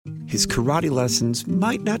his karate lessons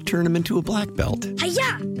might not turn him into a black belt.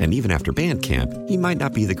 Hi-ya! And even after band camp, he might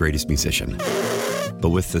not be the greatest musician.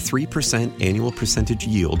 But with the 3% annual percentage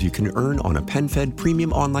yield you can earn on a PenFed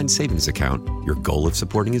premium online savings account, your goal of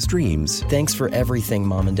supporting his dreams... Thanks for everything,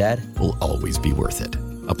 Mom and Dad. ...will always be worth it.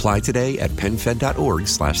 Apply today at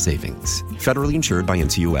PenFed.org/savings. Federally insured by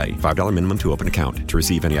NCUA. $5 minimum to open account. To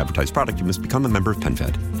receive any advertised product, you must become a member of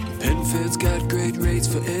PenFed. PenFed's got great rates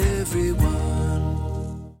for everyone.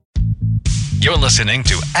 You're listening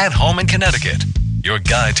to At Home in Connecticut, your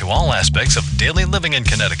guide to all aspects of daily living in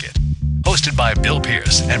Connecticut. Hosted by Bill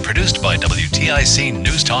Pierce and produced by WTIC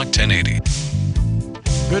News Talk 1080.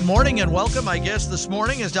 Good morning and welcome. My guest this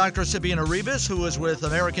morning is Dr. Sabina Ribas, who is with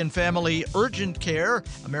American Family Urgent Care,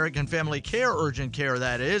 American Family Care Urgent Care,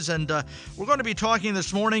 that is. And we're going to be talking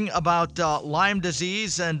this morning about Lyme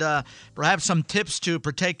disease and perhaps some tips to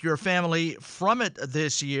protect your family from it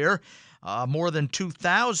this year. More than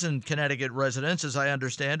 2,000 Connecticut residents, as I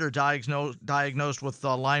understand, are diagnosed with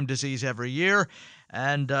Lyme disease every year.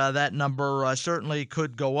 And that number certainly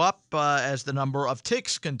could go up as the number of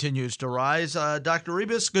ticks continues to rise. Dr.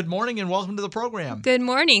 Ribas, good morning and welcome to the program. Good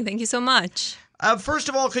morning. Thank you so much. First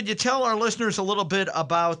of all, could you tell our listeners a little bit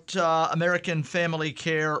about American Family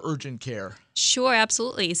Care Urgent Care? Sure,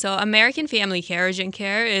 absolutely. So American Family Care Urgent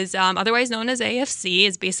Care is otherwise known as AFC.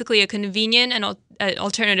 It's basically a convenient and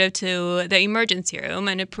alternative to the emergency room,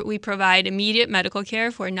 and we provide immediate medical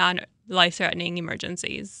care for non-life-threatening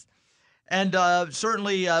emergencies. And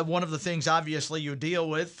certainly one of the things, obviously, you deal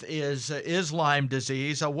with is Lyme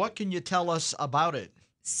disease. What can you tell us about it?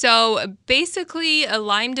 So basically,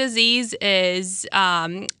 Lyme disease is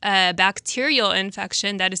a bacterial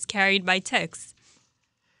infection that is carried by ticks.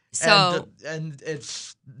 So and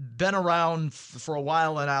it's been around for a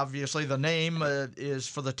while, and obviously the name is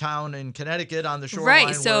for the town in Connecticut on the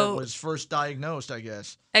shoreline where it was first diagnosed, I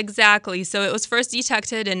guess. Exactly. So it was first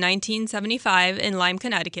detected in 1975 in Lyme,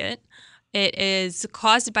 Connecticut. It is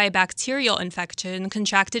caused by a bacterial infection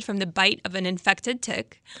contracted from the bite of an infected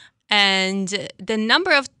tick. And the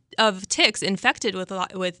number of ticks infected with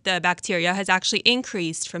the bacteria has actually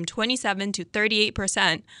increased from 27 to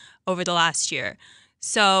 38% over the last year.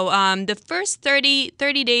 So the first 30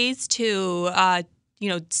 days to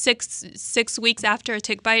 6 weeks after a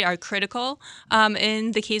tick bite are critical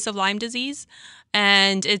in the case of Lyme disease.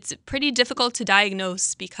 And it's pretty difficult to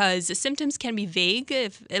diagnose because the symptoms can be vague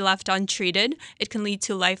if left untreated. It can lead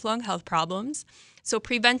to lifelong health problems. So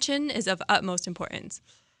prevention is of utmost importance.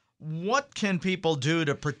 What can people do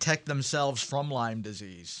to protect themselves from Lyme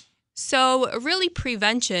disease? So really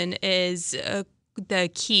prevention is the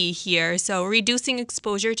key here. So reducing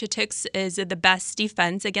exposure to ticks is the best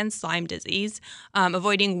defense against Lyme disease.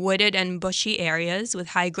 Avoiding wooded and bushy areas with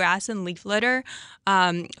high grass and leaf litter.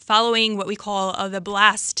 Following what we call the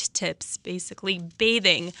blast tips, basically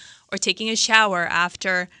bathing or taking a shower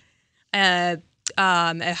after a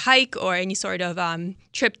hike or any sort of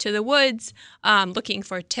trip to the woods, looking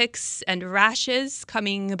for ticks and rashes,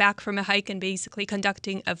 coming back from a hike and basically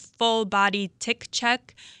conducting a full-body tick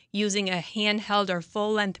check using a handheld or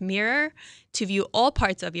full-length mirror to view all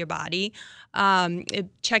parts of your body,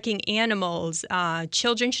 checking animals.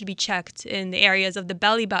 Children should be checked in the areas of the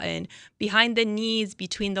belly button, behind the knees,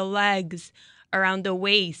 between the legs, around the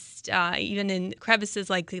waist, even in crevices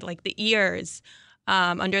like the ears.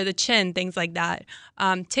 Under the chin, things like that.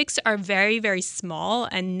 Ticks are very, very small,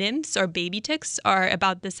 and nymphs or baby ticks are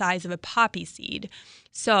about the size of a poppy seed.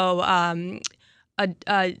 So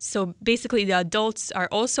basically the adults are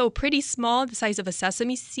also pretty small, the size of a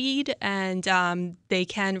sesame seed, and they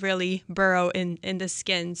can really burrow in the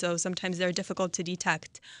skin. So sometimes they're difficult to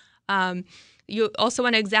detect. You also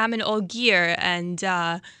want to examine all gear, and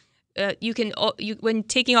when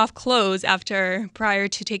taking off clothes prior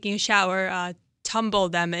to taking a shower, tumble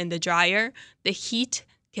them in the dryer. The heat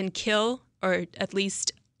can kill or at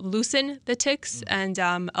least loosen the ticks and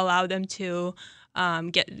allow them to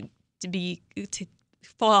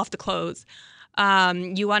fall off the clothes.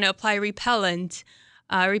 You want to apply repellent.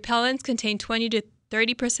 Repellents contain 20 to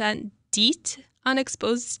 30% DEET on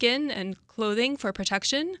exposed skin and clothing for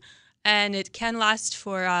protection, and it can last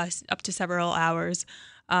for up to several hours.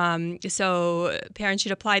 So parents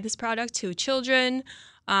should apply this product to children.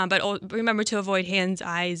 But remember to avoid hands,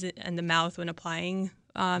 eyes, and the mouth when applying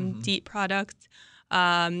DEET products.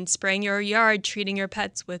 Spraying your yard, treating your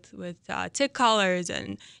pets with tick collars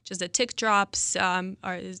and just the tick drops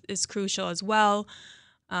is crucial as well.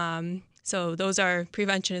 So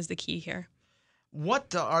prevention is the key here.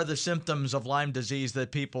 What are the symptoms of Lyme disease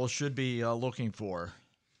that people should be looking for?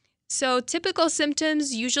 So typical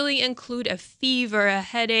symptoms usually include a fever, a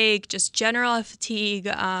headache, just general fatigue.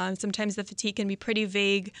 Sometimes the fatigue can be pretty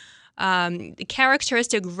vague. The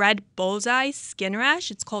characteristic red bullseye skin rash,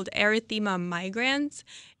 it's called erythema migrans.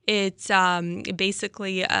 It's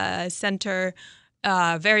basically a center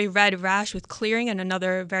very red rash with clearing and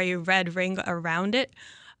another very red ring around it.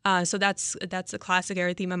 So that's the classic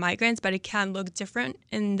erythema migrans, but it can look different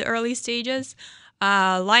in the early stages.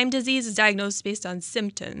 Lyme disease is diagnosed based on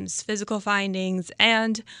symptoms, physical findings,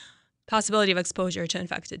 and possibility of exposure to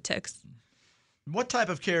infected ticks. What type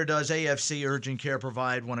of care does AFC Urgent Care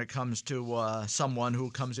provide when it comes to someone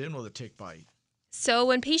who comes in with a tick bite? So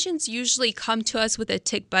when patients usually come to us with a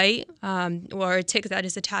tick bite or a tick that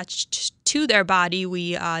is attached to their body,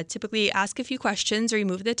 we typically ask a few questions,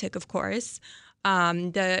 remove the tick, of course.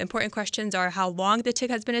 The important questions are how long the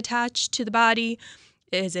tick has been attached to the body.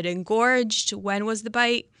 Is it engorged? When was the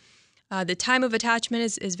bite? The time of attachment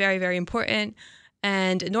is very, very important.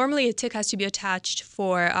 And normally a tick has to be attached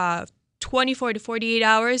for 24 to 48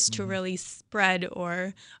 hours to really spread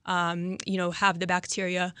or, have the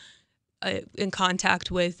bacteria in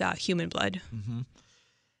contact with human blood. Mm-hmm.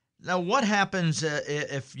 Now, what happens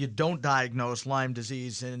if you don't diagnose Lyme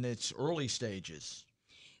disease in its early stages?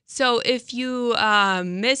 So if you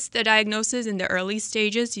miss the diagnosis in the early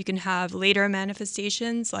stages, you can have later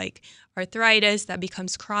manifestations like arthritis that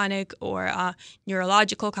becomes chronic or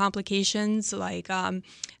neurological complications like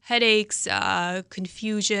headaches,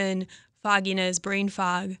 confusion, fogginess, brain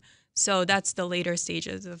fog. So that's the later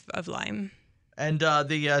stages of Lyme. And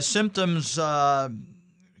the symptoms,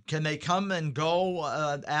 can they come and go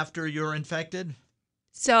after you're infected?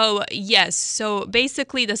 So, yes. So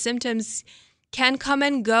basically the symptoms can come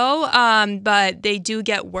and go, but they do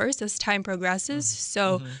get worse as time progresses.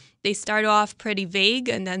 So they start off pretty vague,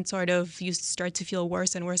 and then sort of you start to feel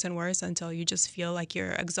worse and worse and worse until you just feel like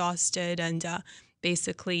you're exhausted, and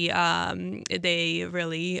basically they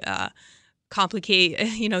really complicate,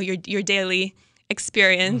 your daily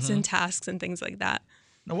experience and tasks and things like that.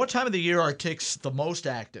 Now, what time of the year are ticks the most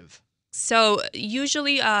active? So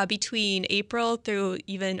usually between April through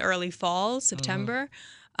even early fall, September.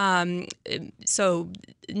 So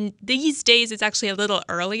these days it's actually a little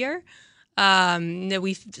earlier.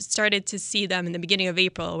 We've started to see them in the beginning of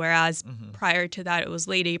April, whereas prior to that it was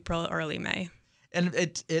late April, early May. And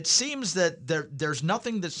it seems that there's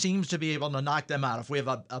nothing that seems to be able to knock them out. If we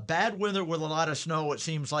have a bad winter with a lot of snow, it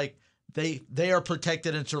seems like they are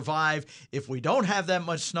protected and survive. If we don't have that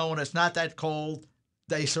much snow and it's not that cold,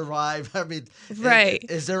 they survive. I mean, right.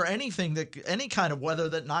 Is there any kind of weather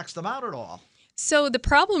that knocks them out at all? So the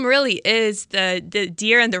problem really is the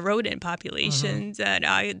deer and the rodent populations that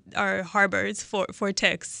are harbors for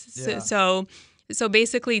ticks. Yeah. So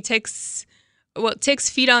basically ticks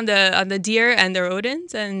feed on the deer and the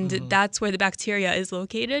rodents, and that's where the bacteria is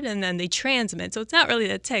located, and then they transmit. So it's not really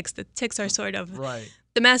the ticks. The ticks are sort of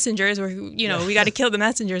the messengers, where we got to kill the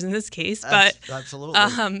messengers in this case. But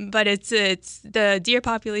absolutely. But it's the deer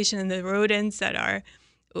population and the rodents that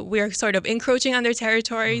we're sort of encroaching on their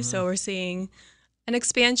territory. So we're seeing an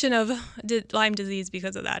expansion of Lyme disease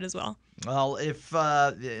because of that as well. Well,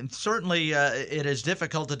 certainly it is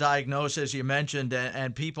difficult to diagnose, as you mentioned,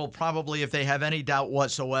 and people probably, if they have any doubt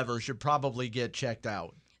whatsoever, should probably get checked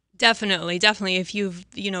out. Definitely. If you've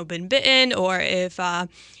been bitten, or if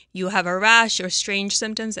you have a rash or strange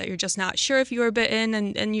symptoms that you're just not sure if you were bitten,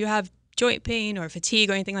 and you have joint pain or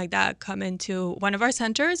fatigue or anything like that, come into one of our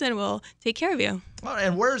centers and we'll take care of you. Well,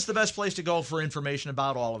 and where's the best place to go for information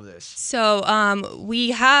about all of this? So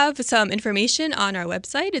we have some information on our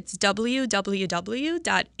website. It's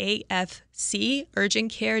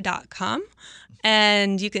www.afcurgentcare.com.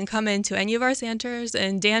 And you can come into any of our centers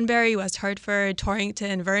in Danbury, West Hartford,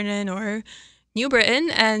 Torrington, Vernon, or New Britain,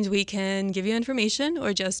 and we can give you information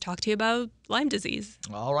or just talk to you about Lyme disease.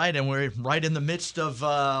 All right, and we're right in the midst of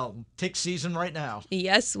tick season right now.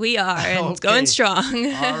 Yes, we are, and it's going strong.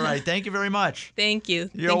 All right, thank you very much. Thank you.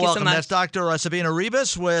 You're welcome. You so much. That's Dr. Sabina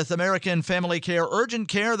Ribas with American Family Care Urgent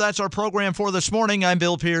Care. That's our program for this morning. I'm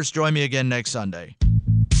Bill Pierce. Join me again next Sunday.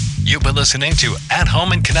 You've been listening to At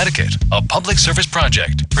Home in Connecticut, a public service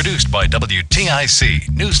project produced by WTIC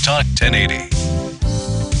News Talk 1080.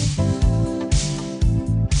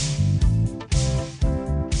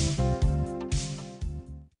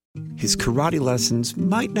 His karate lessons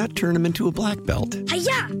might not turn him into a black belt.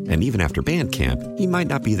 Hi-ya! And even after band camp, he might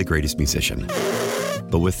not be the greatest musician.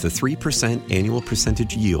 But with the 3% annual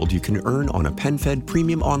percentage yield you can earn on a PenFed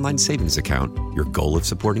premium online savings account, your goal of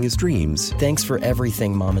supporting his dreams... Thanks for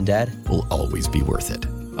everything, Mom and Dad. ...will always be worth it.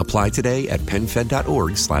 Apply today at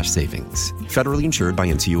PenFed.org/savings. Federally insured by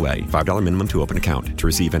NCUA. $5 minimum to open account. To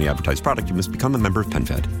receive any advertised product, you must become a member of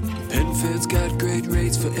PenFed. PenFed's got great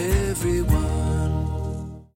rates for everyone.